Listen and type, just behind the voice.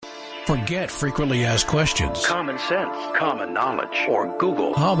Forget frequently asked questions. Common sense, common knowledge, or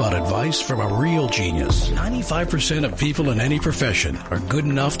Google. How about advice from a real genius? 95% of people in any profession are good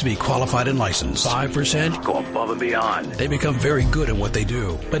enough to be qualified and licensed. 5% go above and beyond. They become very good at what they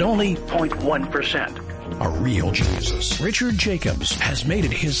do, but only 0.1% are real geniuses. Richard Jacobs has made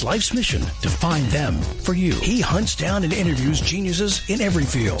it his life's mission to find them for you. He hunts down and interviews geniuses in every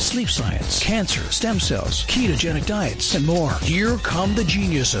field: sleep science, cancer, stem cells, ketogenic diets, and more. Here come the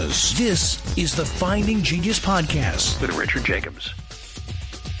geniuses. This is the Finding Genius Podcast with Richard Jacobs.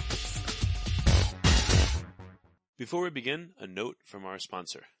 Before we begin, a note from our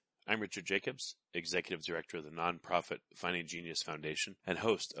sponsor. I'm Richard Jacobs, Executive Director of the nonprofit Finding Genius Foundation and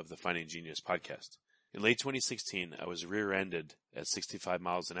host of the Finding Genius Podcast. In late 2016, I was rear-ended at 65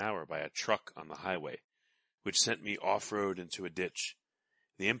 miles an hour by a truck on the highway, which sent me off-road into a ditch.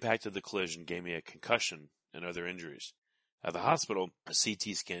 The impact of the collision gave me a concussion and other injuries. At the hospital, a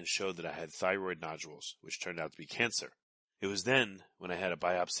CT scan showed that I had thyroid nodules, which turned out to be cancer. It was then, when I had a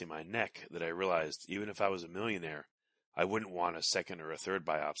biopsy of my neck, that I realized even if I was a millionaire, I wouldn't want a second or a third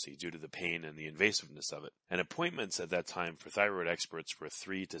biopsy due to the pain and the invasiveness of it. And appointments at that time for thyroid experts were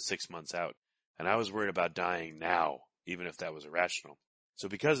 3 to 6 months out. And I was worried about dying now, even if that was irrational. So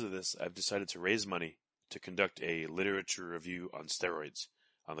because of this, I've decided to raise money to conduct a literature review on steroids,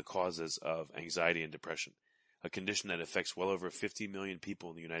 on the causes of anxiety and depression, a condition that affects well over 50 million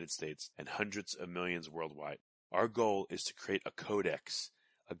people in the United States and hundreds of millions worldwide. Our goal is to create a codex,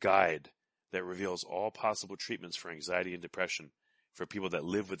 a guide that reveals all possible treatments for anxiety and depression for people that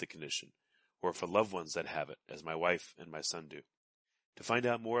live with the condition, or for loved ones that have it, as my wife and my son do. To find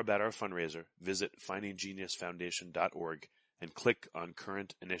out more about our fundraiser, visit findinggeniusfoundation.org and click on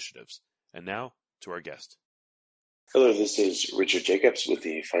current initiatives. And now, to our guest. Hello, this is Richard Jacobs with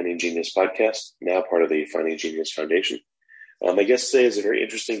the Finding Genius Podcast, now part of the Finding Genius Foundation. My guest today is a very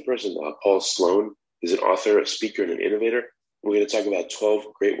interesting person. Paul Sloane is an author, a speaker, and an innovator. We're going to talk about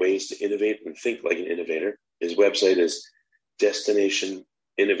 12 great ways to innovate and think like an innovator. His website is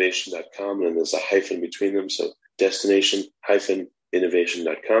destinationinnovation.com, and there's a hyphen between them, so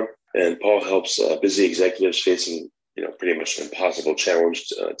destination-innovation.com. And Paul helps busy executives facing, pretty much an impossible challenge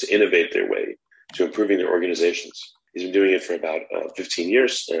to innovate their way to improving their organizations. He's been doing it for about 15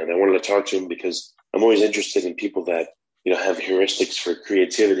 years, and I wanted to talk to him because I'm always interested in people that, have heuristics for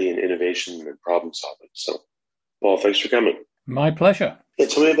creativity and innovation and problem solving. So, Paul, thanks for coming. My pleasure. Yeah,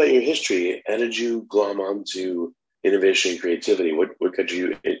 tell me about your history. How did you glom onto innovation and creativity? What got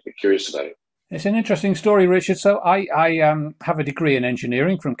you curious about it? It's an interesting story, Richard. So I have a degree in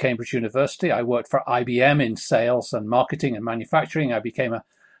engineering from Cambridge University. I worked for IBM in sales and marketing and manufacturing. I became a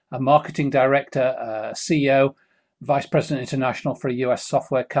marketing director, CEO, vice president international for a US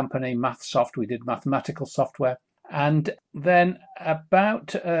software company, MathSoft. We did mathematical software. And then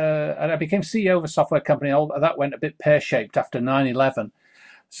and I became CEO of a software company. That went a bit pear-shaped after 9/11.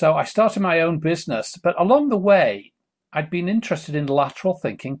 So I started my own business. But along the way, I'd been interested in lateral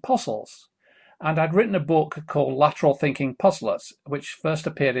thinking puzzles. And I'd written a book called Lateral Thinking Puzzlers, which first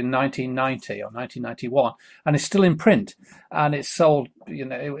appeared in 1990 or 1991, and is still in print. And it's sold,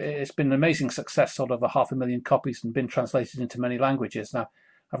 it's been an amazing success, sold over 500,000 copies and been translated into many languages. Now,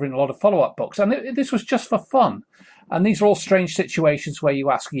 I've written a lot of follow-up books, and this was just for fun. And these are all strange situations where you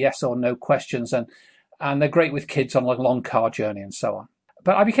ask yes or no questions, and they're great with kids on a long car journey and so on.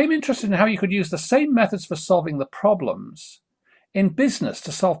 But I became interested in how you could use the same methods for solving the problems in business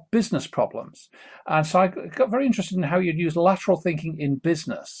to solve business problems. And so I got very interested in how you'd use lateral thinking in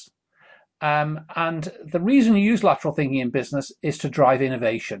business. And the reason you use lateral thinking in business is to drive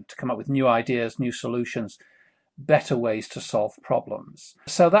innovation, to come up with new ideas, new solutions, better ways to solve problems.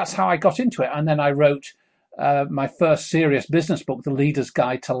 So that's how I got into it. And then I wrote my first serious business book, The Leader's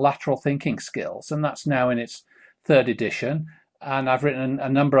Guide to Lateral Thinking Skills. And that's now in its third edition. And I've written a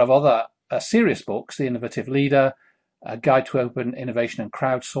number of other serious books, The Innovative Leader, A Guide to Open Innovation and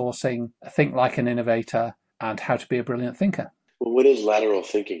Crowdsourcing, Think Like an Innovator, and How to Be a Brilliant Thinker. Well, what is lateral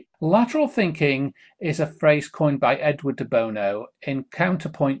thinking? Lateral thinking is a phrase coined by Edward de Bono in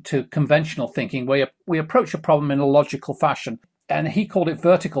counterpoint to conventional thinking, where we approach a problem in a logical fashion. And he called it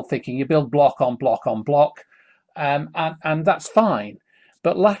vertical thinking. You build block on block on block, and that's fine.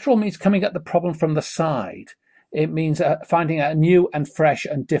 But lateral means coming at the problem from the side. It means finding a new and fresh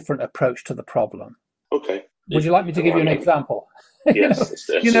and different approach to the problem. Okay. Would you like me to give you an example? Yes,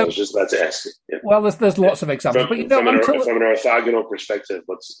 I was just about to ask you. Yeah. Well, there's lots of examples. From an orthogonal perspective,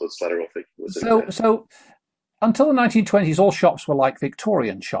 what's lateral thinking? So until the 1920s, all shops were like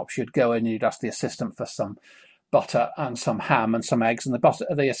Victorian shops. You'd go in and you'd ask the assistant for some butter and some ham and some eggs, and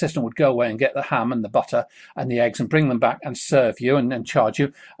the assistant would go away and get the ham and the butter and the eggs and bring them back and serve you and charge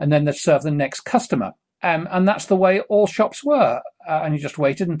you, and then they'd serve the next customer. And that's the way all shops were, and you just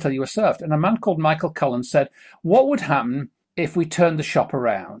waited until you were served. And a man called Michael Cullen said, what would happen if we turned the shop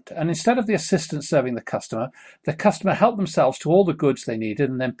around? And instead of the assistant serving the customer helped themselves to all the goods they needed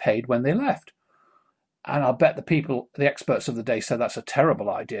and then paid when they left. And I'll bet the experts of the day said that's a terrible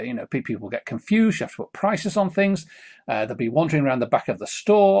idea. You know, people get confused. You have to put prices on things. They'll be wandering around the back of the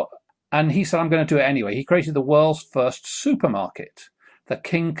store. And he said, I'm going to do it anyway. He created the world's first supermarket, the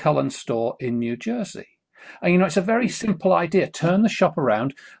King Cullen store in New Jersey. And, you know, it's a very simple idea. Turn the shop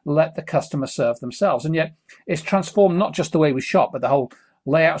around, let the customer serve themselves. And yet it's transformed not just the way we shop, but the whole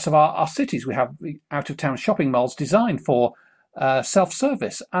layouts of our cities. We have out-of-town shopping malls designed for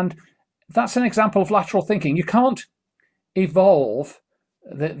self-service. And that's an example of lateral thinking. You can't evolve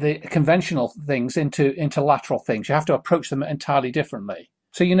the conventional things into lateral things. You have to approach them entirely differently.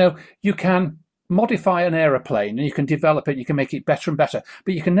 So, you know, you can modify an aeroplane and you can develop it, you can make it better and better,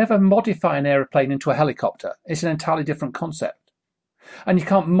 but you can never modify an aeroplane into a helicopter. It's an entirely different concept. And you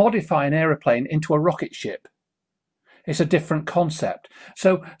can't modify an aeroplane into a rocket ship. It's a different concept.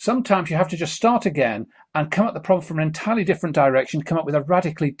 So sometimes you have to just start again and come at the problem from an entirely different direction, come up with a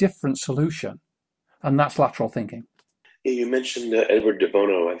radically different solution. And that's lateral thinking. Yeah, you mentioned Edward de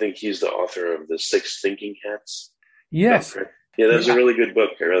Bono. I think he's the author of the 6 Thinking Hats. Yes. Yeah, that was a really good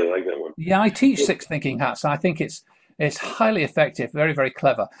book. I really like that one. Yeah, I teach 6 Thinking Hats. I think it's highly effective, very, very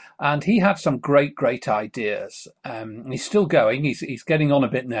clever. And he had some great, great ideas. He's still going. He's getting on a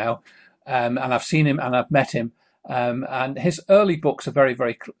bit now. And I've seen him and I've met him. And his early books are very,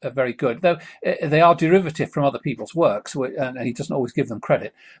 very, very good, though they are derivative from other people's works, and he doesn't always give them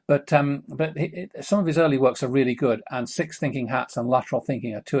credit. But some of his early works are really good, and 6 Thinking Hats and Lateral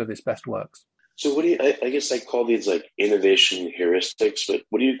Thinking are 2 of his best works. So what do you, I guess I call these like innovation heuristics, but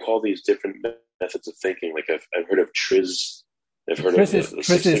what do you call these different methods of thinking? Like I've heard of TRIZ. I've heard of the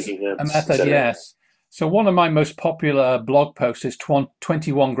 6 Thinking Hats. A method, yes. So one of my most popular blog posts is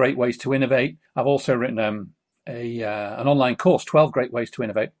 21 Great Ways to Innovate. I've also written an online course, 12 Great Ways to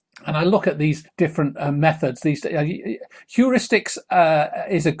Innovate. And I look at these different methods. These heuristics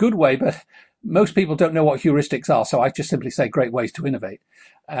is a good way, but most people don't know what heuristics are. So I just simply say great ways to innovate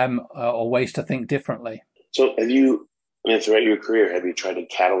or ways to think differently. So have you, throughout your career, have you tried to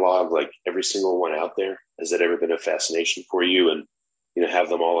catalog like every single one out there? Has that ever been a fascination for you and, have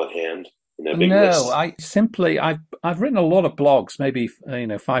them all at hand? No, I've written a lot of blogs, maybe,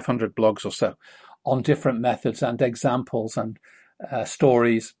 500 blogs or so on different methods and examples and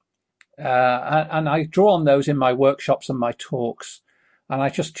stories. And I draw on those in my workshops and my talks. And I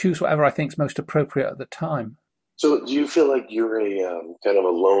just choose whatever I think is most appropriate at the time. So do you feel like you're a kind of a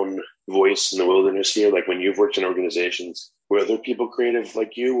lone voice in the wilderness here? Like when you've worked in organizations, were other people creative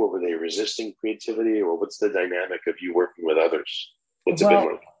like you, or were they resisting creativity? Or what's the dynamic of you working with others? What's it been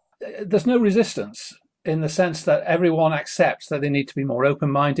like? There's no resistance in the sense that everyone accepts that they need to be more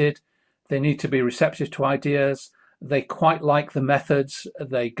open-minded. They need to be receptive to ideas. They quite like the methods.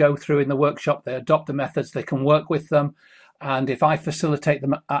 They go through in the workshop. They adopt the methods. They can work with them. And if I facilitate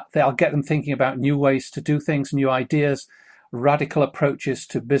them, I'll get them thinking about new ways to do things, new ideas, radical approaches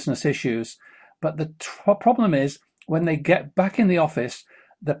to business issues. But the problem is when they get back in the office,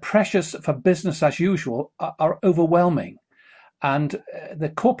 the pressures for business as usual are overwhelming. And the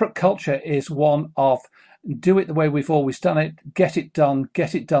corporate culture is one of do it the way we've always done it, get it done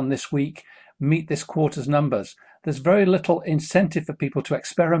this week, meet this quarter's numbers. There's very little incentive for people to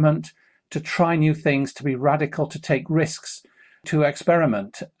experiment, to try new things, to be radical, to take risks, to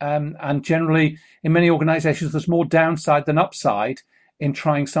experiment. And generally, in many organizations, there's more downside than upside in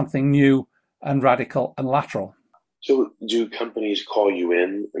trying something new and radical and lateral. So do companies call you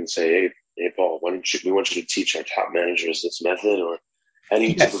in and say, hey Paul, we want you to teach our top managers this method? Or how do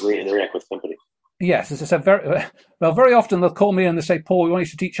you typically interact with companies? Yes, as I said, very often they'll call me and they say, Paul, we want you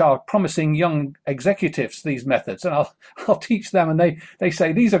to teach our promising young executives these methods. And I'll teach them. And they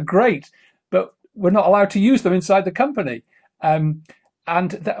say, these are great, but we're not allowed to use them inside the company. And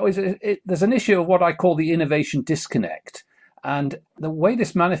there's an issue of what I call the innovation disconnect. And the way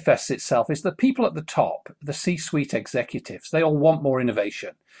this manifests itself is the people at the top, the C-suite executives, they all want more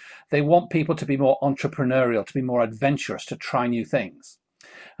innovation. They want people to be more entrepreneurial, to be more adventurous, to try new things.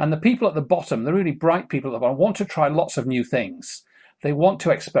 And the people at the bottom, the really bright people at the bottom, want to try lots of new things. They want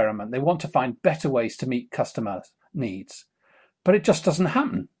to experiment. They want to find better ways to meet customer needs. But it just doesn't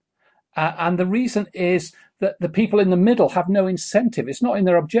happen. And the reason is that the people in the middle have no incentive. It's not in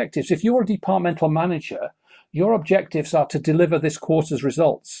their objectives. If you're a departmental manager, your objectives are to deliver this quarter's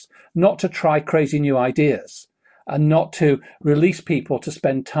results, not to try crazy new ideas. and not to release people to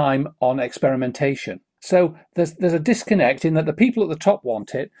spend time on experimentation. So there's a disconnect in that the people at the top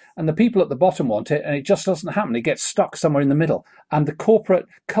want it and the people at the bottom want it, and it just doesn't happen. It gets stuck somewhere in the middle. And the corporate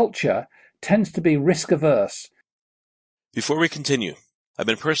culture tends to be risk averse. Before we continue, I've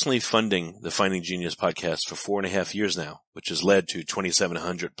been personally funding the Finding Genius podcast for 4.5 years now, which has led to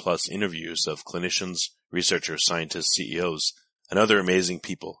 2,700 plus interviews of clinicians, researchers, scientists, CEOs, and other amazing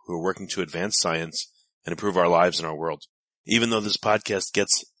people who are working to advance science and improve our lives and our world. Even though this podcast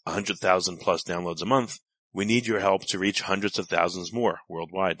gets 100,000 plus downloads a month, we need your help to reach hundreds of thousands more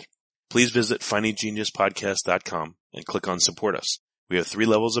worldwide. Please visit findinggeniuspodcast.com and click on Support Us. We have 3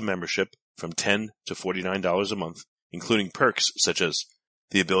 levels of membership from $10 to $49 a month, including perks such as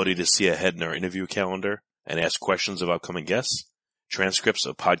the ability to see ahead in our interview calendar and ask questions of upcoming guests, transcripts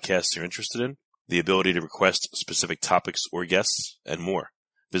of podcasts you're interested in, the ability to request specific topics or guests, and more.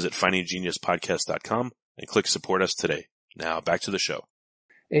 Visit findinggeniuspodcast.com and click Support Us today. Now back to the show.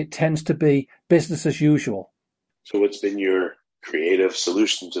 It tends to be business as usual. So what's been your creative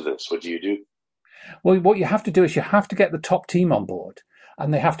solution to this? What do you do? Well, what you have to do is you have to get the top team on board,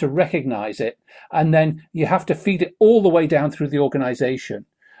 and they have to recognize it, and then you have to feed it all the way down through the organization.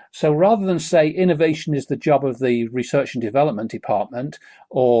 So rather than say innovation is the job of the research and development department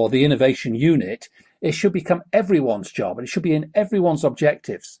or the innovation unit, it should become everyone's job, and it should be in everyone's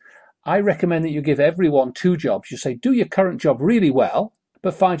objectives. I recommend that you give everyone 2 jobs. You say, do your current job really well,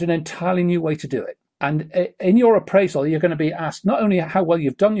 but find an entirely new way to do it. And in your appraisal, you're going to be asked not only how well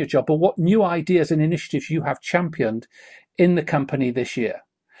you've done your job, but what new ideas and initiatives you have championed in the company this year.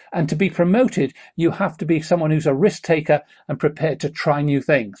 And to be promoted, you have to be someone who's a risk taker and prepared to try new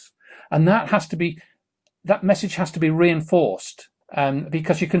things. And that message has to be reinforced.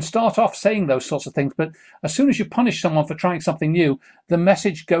 Because you can start off saying those sorts of things, but as soon as you punish someone for trying something new, the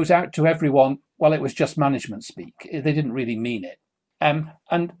message goes out to everyone, well, it was just management speak. They didn't really mean it.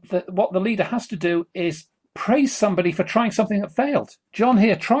 What the leader has to do is praise somebody for trying something that failed. John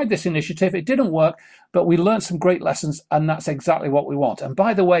here tried this initiative. It didn't work, but we learned some great lessons, and that's exactly what we want. And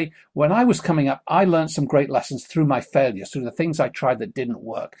by the way, when I was coming up, I learned some great lessons through my failures, through the things I tried that didn't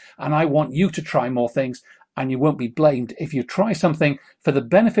work. And I want you to try more things, and you won't be blamed if you try something for the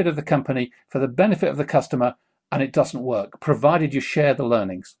benefit of the company, for the benefit of the customer, and it doesn't work, provided you share the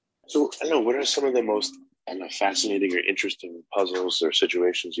learnings. So, I don't know, what are some of the most fascinating or interesting puzzles or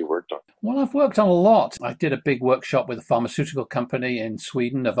situations you worked on? Well, I've worked on a lot. I did a big workshop with a pharmaceutical company in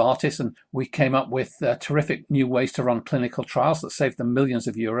Sweden, Novartis, and we came up with terrific new ways to run clinical trials that saved them millions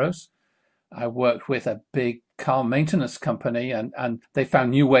of euros. I worked with a big car maintenance company, and they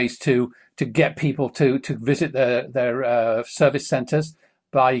found new ways to get people to visit their service centers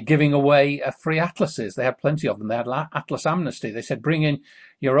by giving away free atlases. They had plenty of them. They had Atlas Amnesty. They said, bring in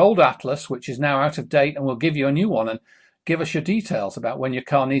your old atlas, which is now out of date, and we'll give you a new one, and give us your details about when your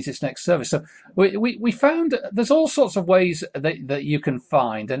car needs its next service. So we found there's all sorts of ways that you can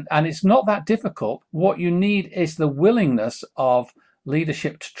find, and it's not that difficult. What you need is the willingness of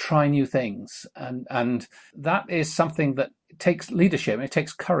leadership to try new things, and that is something that takes leadership, and it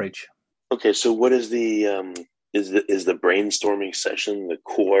takes courage. Okay, so what is the brainstorming session the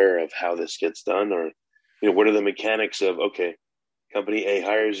core of how this gets done? Or, what are the mechanics of, okay, company A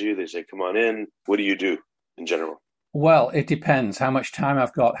hires you, they say, come on in. What do you do in general? Well, it depends how much time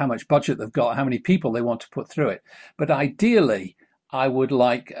I've got, how much budget they've got, how many people they want to put through it. But ideally, I would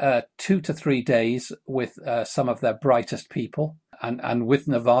like 2 to 3 days with some of their brightest people. And with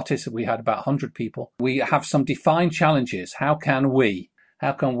Novartis, we had about 100 people. We have some defined challenges. How can we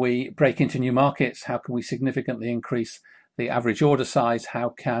break into new markets? How can we significantly increase the average order size? How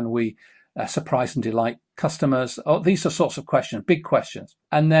can we surprise and delight customers? These are sorts of questions, big questions.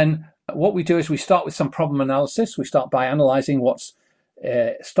 And then what we do is we start with some problem analysis. We start by analyzing what's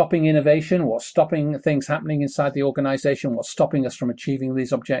stopping innovation, what's stopping things happening inside the organization, what's stopping us from achieving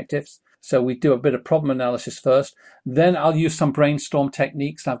these objectives. So we do a bit of problem analysis first. Then I'll use some brainstorm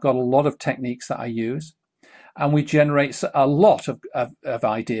techniques. I've got a lot of techniques that I use. And we generate a lot of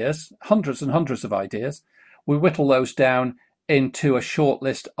ideas, hundreds and hundreds of ideas. We whittle those down into a short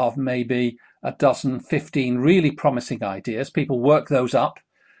list of maybe a dozen, 15 really promising ideas. People work those up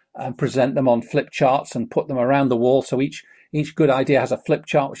and present them on flip charts and put them around the wall. So each good idea has a flip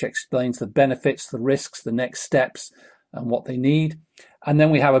chart which explains the benefits, the risks, the next steps, and what they need. And then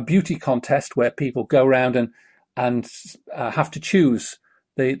we have a beauty contest where people go around and have to choose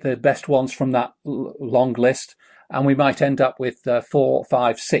the best ones from that long list. And we might end up with 4,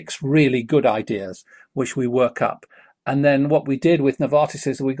 5, 6 really good ideas, which we work up. And then what we did with Novartis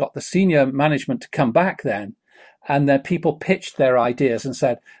is we got the senior management to come back then, and then people pitched their ideas and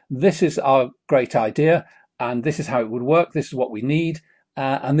said, this is our great idea. and this is how it would work. This is what we need.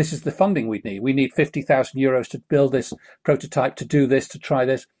 And this is the funding we need. We need 50,000 euros to build this prototype, to do this, to try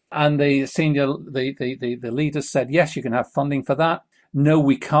this. And the leaders said, yes, you can have funding for that. No,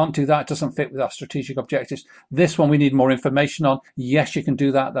 we can't do that. It doesn't fit with our strategic objectives. This one we need more information on. Yes, you can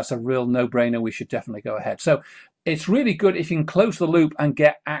do that. That's a real no-brainer. We should definitely go ahead. So it's really good if you can close the loop and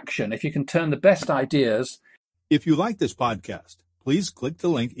get action, if you can turn the best ideas. If you like this podcast, please click the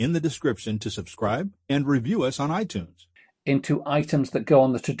link in the description to subscribe and review us on iTunes. Into items that go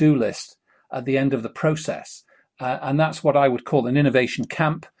on the to-do list at the end of the process. And that's what I would call an innovation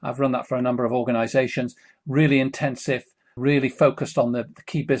camp. I've run that for a number of organizations, really intensive, really focused on the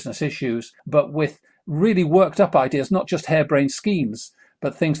key business issues, but with really worked up ideas, not just harebrained schemes,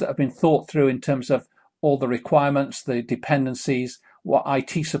 but things that have been thought through in terms of all the requirements, the dependencies, what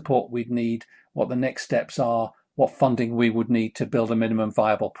IT support we'd need, what the next steps are, what funding we would need to build a minimum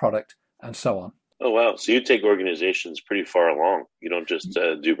viable product, and so on. Oh, wow. So you take organizations pretty far along. You don't just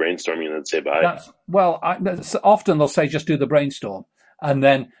do brainstorming and then say bye. Often they'll say just do the brainstorm. And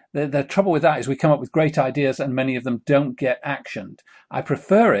then the trouble with that is we come up with great ideas and many of them don't get actioned. I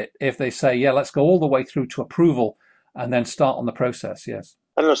prefer it if they say, yeah, let's go all the way through to approval and then start on the process. Yes.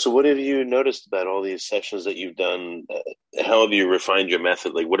 I don't know. So what have you noticed about all these sessions that you've done? How have you refined your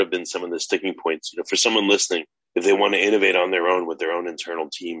method? Like, what have been some of the sticking points? For someone listening, if they want to innovate on their own with their own internal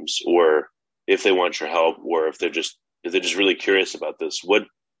teams, or if they want your help, or if they're just really curious about this, what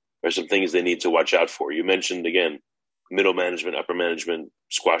are some things they need to watch out for? You mentioned, again, middle management, upper management,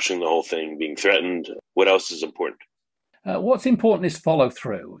 squashing the whole thing, being threatened. What else is important? What's important is follow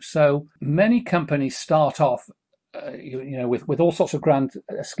through. So many companies start off, with all sorts of grand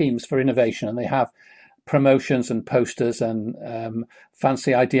schemes for innovation, and they have promotions and posters and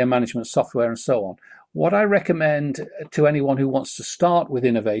fancy idea management software and so on. What I recommend to anyone who wants to start with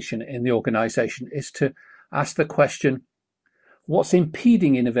innovation in the organization is to ask the question, what's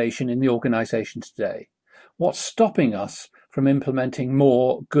impeding innovation in the organization today? What's stopping us from implementing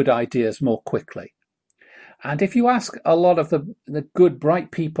more good ideas more quickly? And if you ask a lot of the good,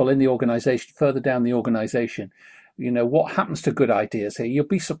 bright people in the organization, further down the organization, what happens to good ideas here, you'll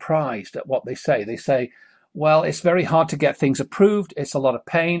be surprised at what they say. They say, well, it's very hard to get things approved. It's a lot of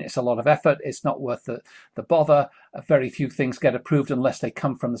pain. It's a lot of effort. It's not worth the bother. Very few things get approved unless they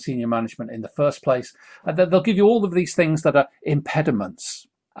come from the senior management in the first place. And they'll give you all of these things that are impediments.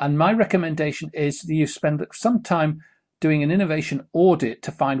 And my recommendation is that you spend some time doing an innovation audit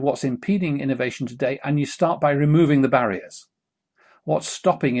to find what's impeding innovation today, and you start by removing the barriers. What's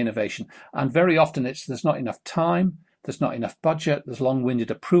stopping innovation? And very often there's not enough time, there's not enough budget, there's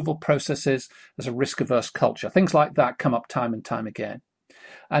long-winded approval processes, there's a risk-averse culture. Things like that come up time and time again.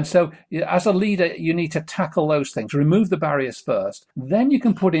 And so as a leader, you need to tackle those things, remove the barriers first, then you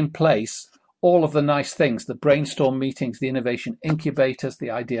can put in place all of the nice things, the brainstorm meetings, the innovation incubators, the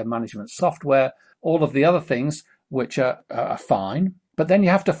idea management software, all of the other things which are fine. But then you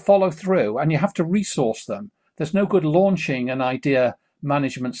have to follow through and you have to resource them. There's no good launching an idea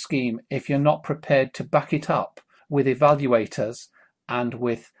management scheme if you're not prepared to back it up with evaluators and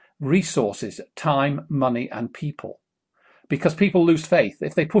with resources, time, money, and people. Because people lose faith.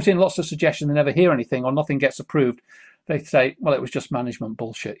 If they put in lots of suggestions and never hear anything or nothing gets approved, they say, well, it was just management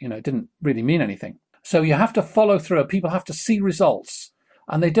bullshit. It didn't really mean anything. So you have to follow through. People have to see results.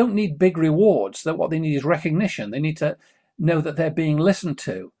 And they don't need big rewards. That what they need is recognition. They need to know that they're being listened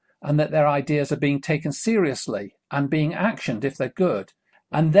to and that their ideas are being taken seriously and being actioned if they're good.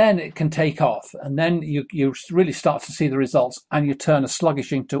 And then it can take off. And then you really start to see the results and you turn a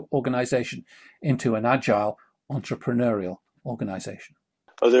sluggish organization into an agile, entrepreneurial organization.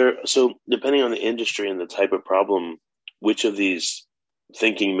 So depending on the industry and the type of problem, which of these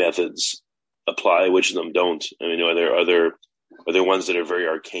thinking methods apply, which of them don't? I mean, are there ones that are very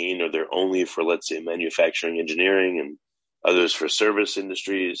arcane, or they're only for, let's say, manufacturing, engineering, and others for service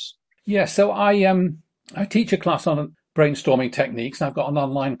industries? Yeah, so I teach a class on brainstorming techniques. I've got an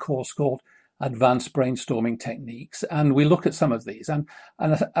online course called Advanced Brainstorming Techniques, and we look at some of these. And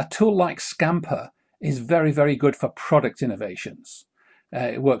a tool like Scamper is very, very good for product innovations.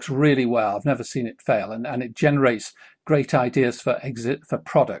 It works really well. I've never seen it fail, and it generates great ideas for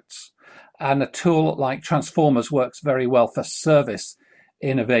products. And a tool like Transformers works very well for service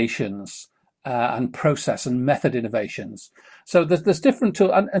innovations and process and method innovations. So there's different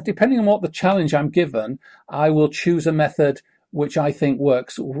tools, and depending on what the challenge I'm given, I will choose a method which I think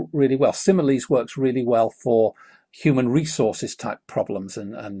works really well. Similes works really well for human resources type problems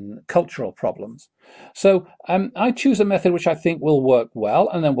and cultural problems. So I choose a method which I think will work well,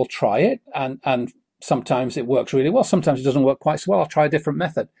 and then we'll try it. And sometimes it works really well. Sometimes it doesn't work quite so well. I'll try a different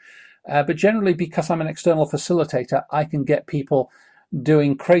method. But generally, because I'm an external facilitator, I can get people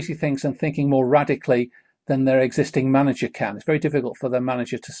doing crazy things and thinking more radically than their existing manager can. It's very difficult for their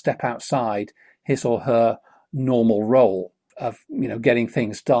manager to step outside his or her normal role of, getting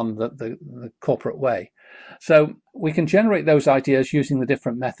things done the corporate way. So we can generate those ideas using the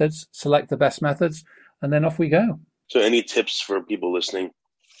different methods, select the best methods, and then off we go. So any tips for people listening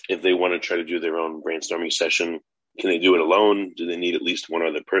if they want to try to do their own brainstorming session? Can they do it alone? Do they need at least one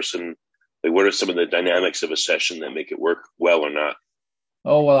other person? Like, what are some of the dynamics of a session that make it work well or not?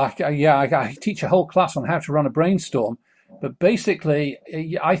 Oh, well, I teach a whole class on how to run a brainstorm. But basically,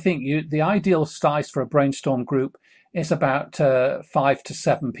 I think the ideal size for a brainstorm group is about 5 to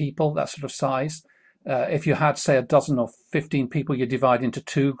 7 people, that sort of size. If you had, say, a dozen or 15 people, you divide into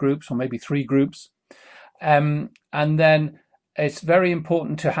 2 groups or maybe 3 groups. And then it's very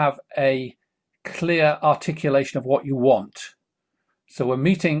important to have a clear articulation of what you want. So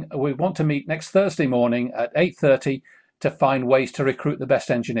we want to meet next Thursday morning at 8:30 to find ways to recruit the best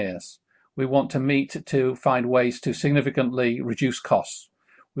engineers. We want to meet to find ways to significantly reduce costs.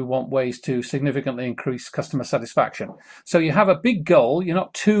 We want ways to significantly increase customer satisfaction. So you have a big goal. You're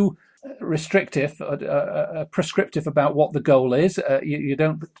not too restrictive, prescriptive about what the goal is. You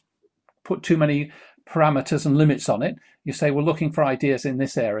don't put too many parameters and limits on it. You say, we're looking for ideas in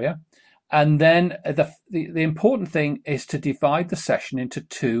this area. And then the important thing is to divide the session into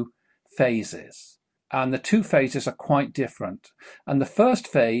 2 phases. And the 2 phases are quite different. And the first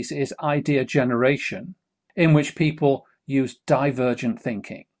phase is idea generation, in which people use divergent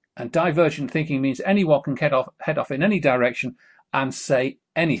thinking. And divergent thinking means anyone can head off in any direction and say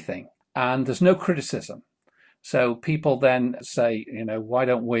anything. And there's no criticism. So people then say, why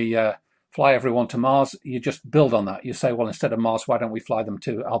don't we fly everyone to Mars? You just build on that. You say, well, instead of Mars, why don't we fly them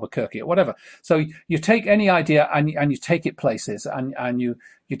to Albuquerque or whatever? So you take any idea and you take it places and you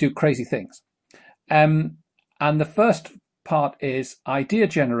do crazy things. And the first part is idea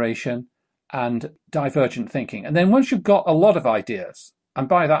generation and divergent thinking. And then once you've got a lot of ideas, and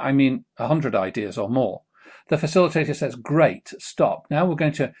by that I mean 100 ideas or more, the facilitator says, great, stop. Now we're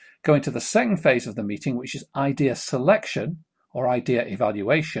going to go into the second phase of the meeting, which is idea selection or idea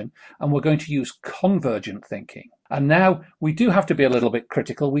evaluation, and we're going to use convergent thinking. And now we do have to be a little bit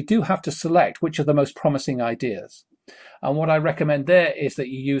critical. We do have to select which are the most promising ideas. And what I recommend there is that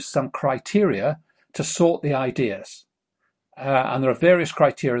you use some criteria to sort the ideas. And there are various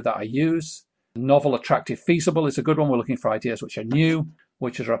criteria that I use. Novel, attractive, feasible is a good one. We're looking for ideas which are new,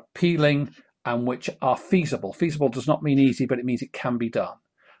 which are appealing, and which are feasible. Feasible does not mean easy, but it means it can be done.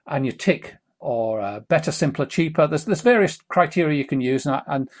 And you tick, or better, simpler, cheaper. There's various criteria you can use,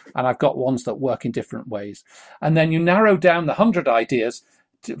 and I've got ones that work in different ways. And then you narrow down the 100 ideas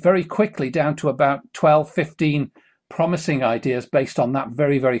very quickly down to about 12, 15 promising ideas based on that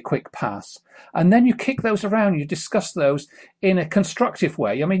very, very quick pass. And then you kick those around, you discuss those in a constructive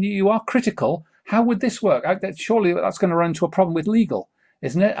way. I mean, you are critical. How would this work? Surely that's going to run into a problem with legal,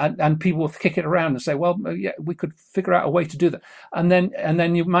 isn't it? And people will kick it around and say, well, yeah, we could figure out a way to do that. And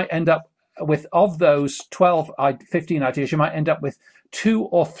then you might end up with, of those 12, 15 ideas, you might end up with 2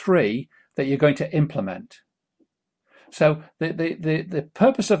 or 3 that you're going to implement. So the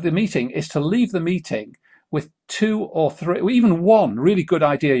purpose of the meeting is to leave the meeting with 2 or 3, or even 1 really good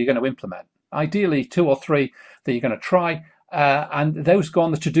idea you're going to implement. Ideally 2 or 3 that you're going to try, and those go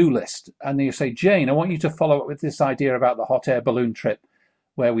on the to-do list. And then you say, Jane, I want you to follow up with this idea about the hot air balloon trip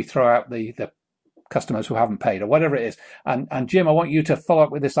where we throw out the customers who haven't paid, or whatever it is. And Jim, I want you to follow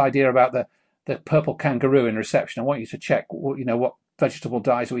up with this idea about the purple kangaroo in reception. I want you to check, what vegetable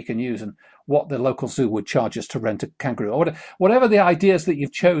dyes we can use and what the local zoo would charge us to rent a kangaroo. Or whatever the ideas that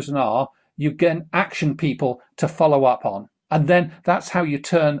you've chosen are, you get action people to follow up on. And then that's how you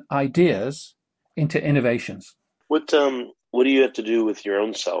turn ideas into innovations. What do you have to do with your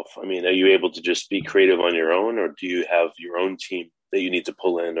own self? I mean, are you able to just be creative on your own, or do you have your own team that you need to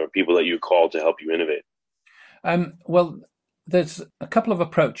pull in, or people that you call to help you innovate? Well, there's a couple of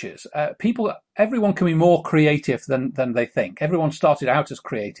approaches. Everyone can be more creative than they think. Everyone started out as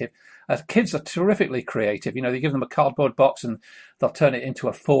creative. Kids are terrifically creative. You give them a cardboard box and they'll turn it into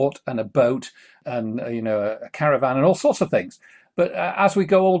a fort and a boat and, a caravan and all sorts of things. But as we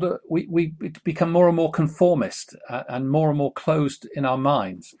go older, we become more and more conformist and more closed in our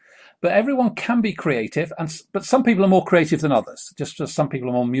minds. But everyone can be creative, but some people are more creative than others, just as some people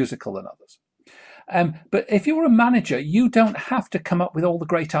are more musical than others. But if you're a manager, you don't have to come up with all the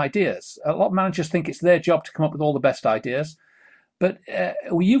great ideas. A lot of managers think it's their job to come up with all the best ideas. But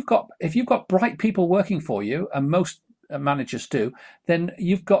if you've got bright people working for you, and most managers do, then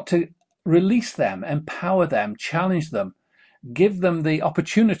you've got to release them, empower them, challenge them, give them the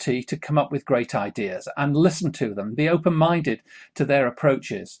opportunity to come up with great ideas and listen to them, be open-minded to their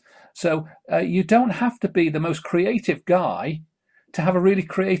approaches. So you don't have to be the most creative guy to have a really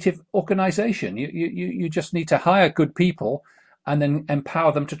creative organization. You just need to hire good people and then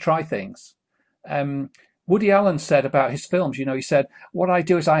empower them to try things. Woody Allen said about his films, he said, what I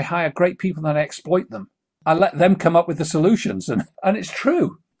do is I hire great people and I exploit them. I let them come up with the solutions. And it's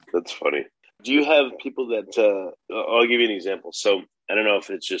true. That's funny. Do you have people that, I'll give you an example. So I don't know if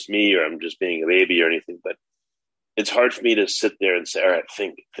it's just me or I'm just being a baby or anything, but it's hard for me to sit there and say, all right,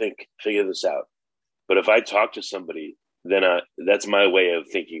 think, figure this out. But if I talk to somebody, then that's my way of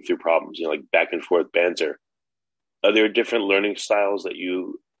thinking through problems, like back and forth banter. Are there different learning styles that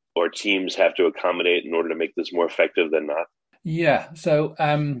you or teams have to accommodate in order to make this more effective than not? Yeah. So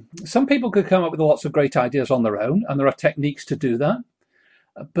some people could come up with lots of great ideas on their own, and there are techniques to do that.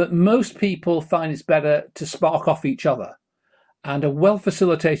 But most people find it's better to spark off each other. And a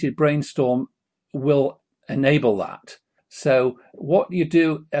well-facilitated brainstorm will enable that. So what you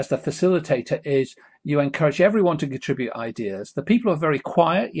do as the facilitator is you encourage everyone to contribute ideas. The people who are very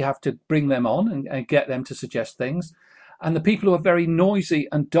quiet, you have to bring them on and get them to suggest things. And the people who are very noisy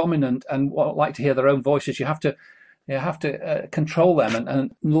and dominant and like to hear their own voices, you have to control them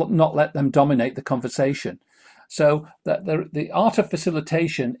and not let them dominate the conversation. So the art of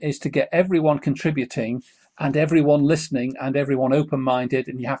facilitation is to get everyone contributing and everyone listening and everyone open-minded,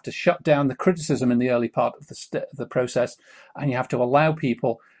 and you have to shut down the criticism in the early part of the process, and you have to allow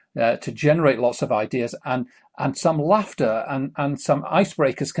people to generate lots of ideas, and some laughter and some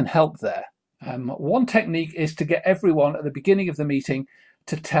icebreakers can help there. One technique is to get everyone at the beginning of the meeting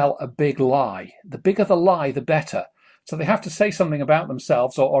to tell a big lie. The bigger the lie, the better. So they have to say something about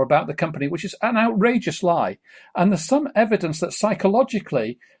themselves or about the company, which is an outrageous lie. And there's some evidence that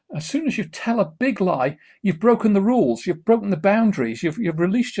psychologically, as soon as you tell a big lie, you've broken the rules, you've broken the boundaries, you've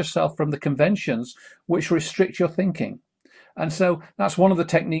released yourself from the conventions which restrict your thinking. And so that's one of the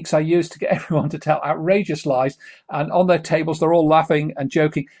techniques I use to get everyone to tell outrageous lies. And on their tables, they're all laughing and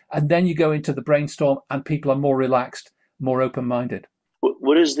joking. And then you go into the brainstorm and people are more relaxed, more open-minded.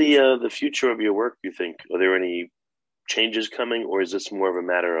 What is the future of your work, you think? Are there any changes coming, or is this more of a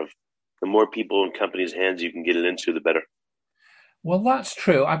matter of the more people in companies' hands you can get it into, the better? Well, that's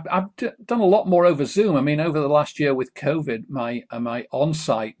true. I've done a lot more over Zoom. I mean, over the last year with COVID, my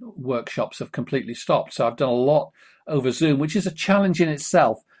on-site workshops have completely stopped. So I've done a lot over Zoom, which is a challenge in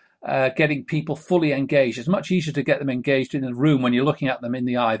itself, getting people fully engaged. It's much easier to get them engaged in a room when you're looking at them in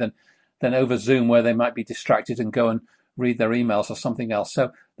the eye than over Zoom, where they might be distracted and go and read their emails or something else.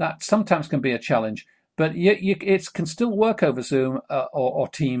 So that sometimes can be a challenge. But it can still work over Zoom or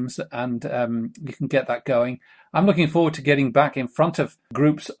Teams, and you can get that going. I'm looking forward to getting back in front of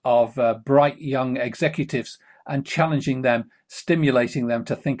groups of bright young executives and challenging them, stimulating them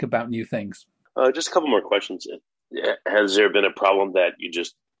to think about new things. Just a couple more questions. Has there been a problem that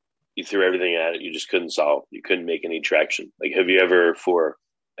you threw everything at it, you just couldn't solve? You couldn't make any traction? Like, have you ever, for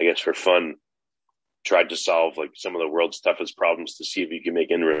fun, tried to solve like some of the world's toughest problems to see if you can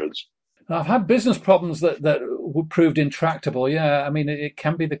make inroads? I've had business problems that proved intractable. Yeah, I mean, it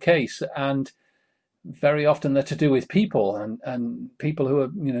can be the case, and very often they're to do with people and people who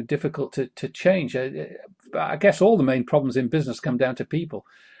are difficult to change. I guess all the main problems in business come down to people,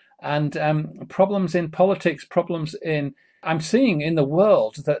 and problems in politics, problems in I'm seeing in the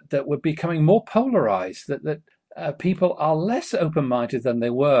world that we're becoming more polarized. That people are less open-minded than they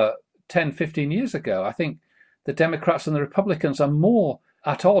were 10, 15 years ago. I think the Democrats and the Republicans are more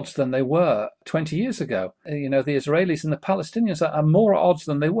at odds than they were 20 years ago. The Israelis and the Palestinians are more at odds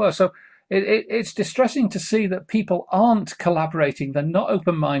than they were. So it's distressing to see that people aren't collaborating. They're not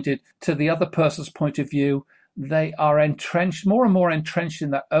open-minded to the other person's point of view. They are entrenched, more and more entrenched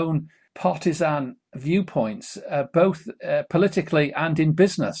in their own partisan viewpoints, both politically and in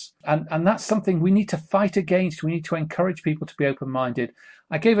business. And that's something we need to fight against. We need to encourage people to be open-minded.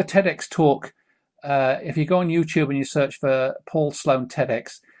 I gave a TEDx talk. If you go on YouTube and you search for Paul Sloane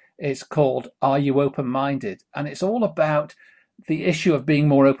TEDx, it's called Are You Open-Minded? And it's all about the issue of being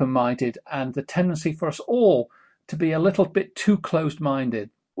more open-minded and the tendency for us all to be a little bit too closed-minded.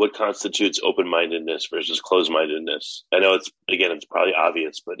 What constitutes open-mindedness versus closed-mindedness? I know it's probably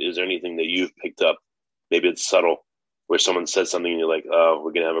obvious, but is there anything that you've picked up, maybe it's subtle, where someone says something and you're like, oh,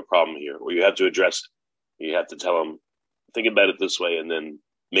 we're going to have a problem here, or you have to address it. You have to tell them, think about it this way, and then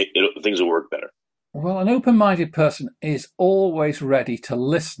things will work better. Well, an open-minded person is always ready to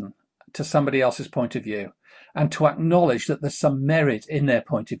listen to somebody else's point of view and to acknowledge that there's some merit in their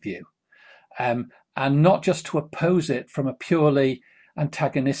point of view, and not just to oppose it from a purely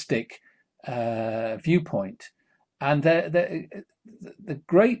antagonistic viewpoint. And the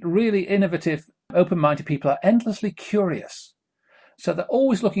great, really innovative, open-minded people are endlessly curious. So they're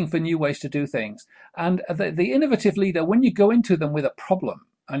always looking for new ways to do things. And the innovative leader, when you go into them with a problem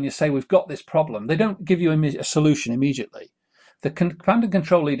and you say, we've got this problem, they don't give you a solution immediately. The command and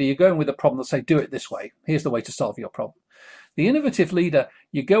control leader, you go in with a problem, they'll say, do it this way. Here's the way to solve your problem. The innovative leader,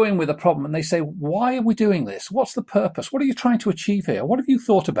 you go in with a problem and they say, why are we doing this? What's the purpose? What are you trying to achieve here? What have you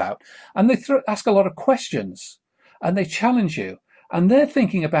thought about? And they ask a lot of questions and they challenge you. And they're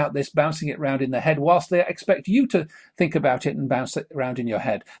thinking about this, bouncing it around in their head, whilst they expect you to think about it and bounce it around in your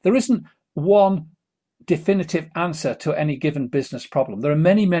head. There isn't one definitive answer to any given business problem. There are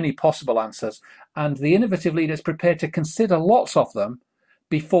many, many possible answers. And the innovative leader is prepared to consider lots of them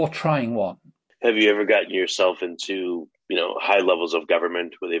before trying one. Have you ever gotten yourself into, high levels of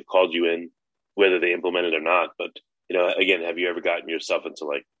government where they've called you in, whether they implement it or not? But, again, have you ever gotten yourself into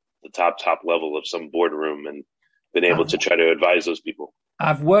like the top level of some boardroom and been able to try to advise those people?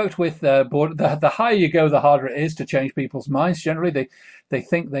 I've worked with the board. The higher you go, the harder it is to change people's minds. Generally, they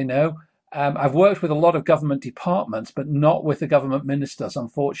think they know. I've worked with a lot of government departments, but not with the government ministers,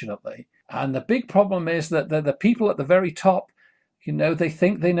 unfortunately. And the big problem is that the people at the very top, they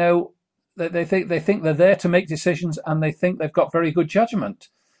think they know. They think they're there to make decisions, and they think they've got very good judgment.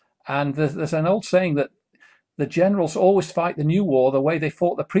 And there's an old saying that the generals always fight the new war the way they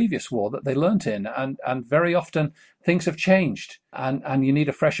fought the previous war that they learnt in. And very often things have changed and you need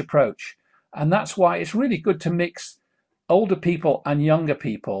a fresh approach. And that's why it's really good to mix older people and younger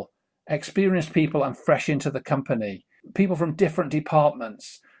people, experienced people and fresh into the company, people from different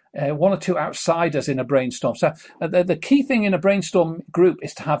departments, one or two outsiders in a brainstorm. So the key thing in a brainstorm group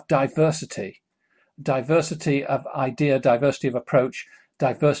is to have diversity of idea, diversity of approach,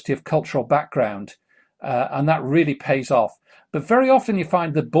 diversity of cultural background. And that really pays off. But very often you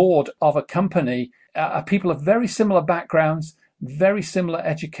find the board of a company are people of very similar backgrounds, very similar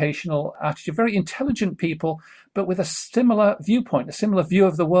educational attitude, very intelligent people, but with a similar viewpoint, a similar view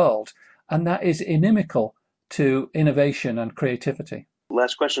of the world. And that is inimical to innovation and creativity.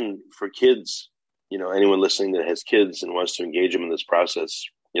 Last question for kids. Anyone listening that has kids and wants to engage them in this process,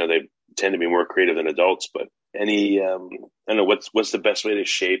 they tend to be more creative than adults, but I don't know, what's the best way to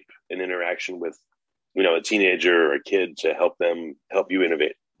shape an interaction with a teenager or a kid to help you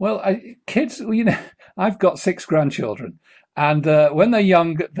innovate? Well, kids, I've got 6 grandchildren, and when they're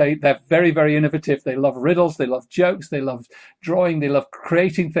young, they're very, very innovative. They love riddles, they love jokes, they love drawing, they love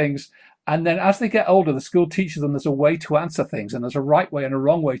creating things. And then as they get older, the school teaches them there's a way to answer things, and there's a right way and a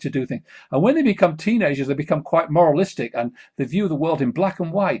wrong way to do things. And when they become teenagers, they become quite moralistic, and they view the world in black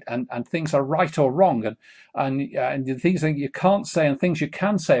and white, and things are right or wrong, and the things that you can't say and things you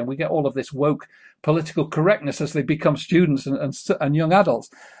can say. And we get all of this woke political correctness as they become students and young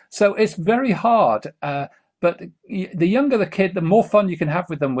adults. So it's very hard. But the younger the kid, the more fun you can have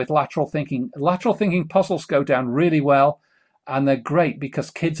with them with lateral thinking. Lateral thinking puzzles go down really well. And they're great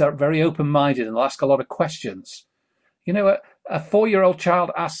because kids are very open-minded and they'll ask a lot of questions. A 4-year-old child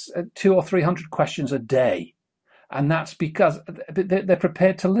asks 200 or 300 questions a day. And that's because they're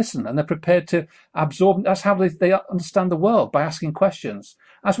prepared to listen and they're prepared to absorb. That's how they understand the world, by asking questions.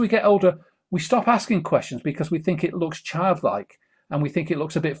 As we get older, we stop asking questions because we think it looks childlike and we think it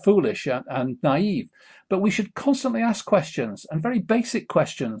looks a bit foolish and naive. But we should constantly ask questions, and very basic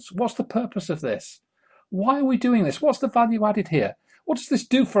questions. What's the purpose of this? Why are we doing this? What's the value added here? What does this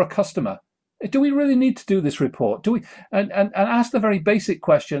do for a customer? Do we really need to do this report? Do we? And ask the very basic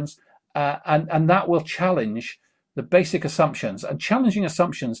questions, and that will challenge the basic assumptions. And challenging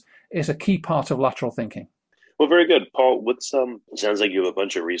assumptions is a key part of lateral thinking. Well, very good, Paul. It sounds like you have a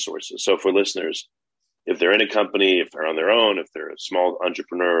bunch of resources. So for listeners, if they're in a company, if they're on their own, if they're a small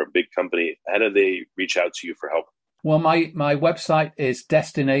entrepreneur or a big company, how do they reach out to you for help? Well, my website is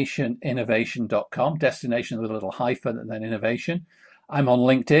destinationinnovation.com, destination with a little hyphen and then innovation. I'm on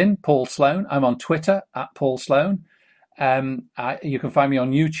LinkedIn, Paul Sloane. I'm on Twitter, @Paul Sloane. You can find me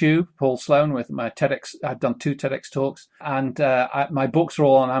on YouTube, Paul Sloane, with my TEDx. I've done 2 TEDx talks. And my books are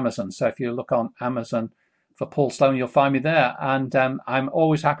all on Amazon. So if you look on Amazon for Paul Sloane, you'll find me there. And I'm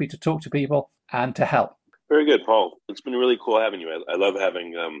always happy to talk to people and to help. Very good, Paul. It's been really cool having you. I love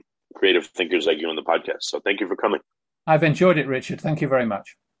having creative thinkers like you on the podcast. So thank you for coming. I've enjoyed it, Richard. Thank you very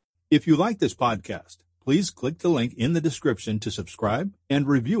much. If you like this podcast, please click the link in the description to subscribe and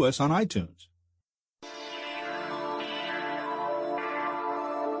review us on iTunes.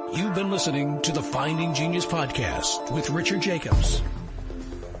 You've been listening to the Finding Genius podcast with Richard Jacobs.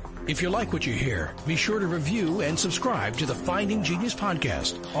 If you like what you hear, be sure to review and subscribe to the Finding Genius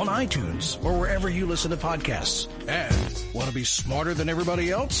podcast on iTunes or wherever you listen to podcasts. And want to be smarter than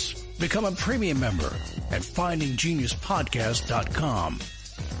everybody else? Become a premium member at findinggeniuspodcast.com.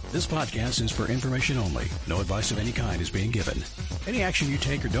 This podcast is for information only. No advice of any kind is being given. Any action you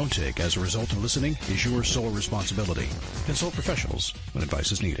take or don't take as a result of listening is your sole responsibility. Consult professionals when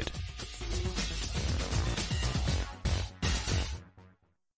advice is needed.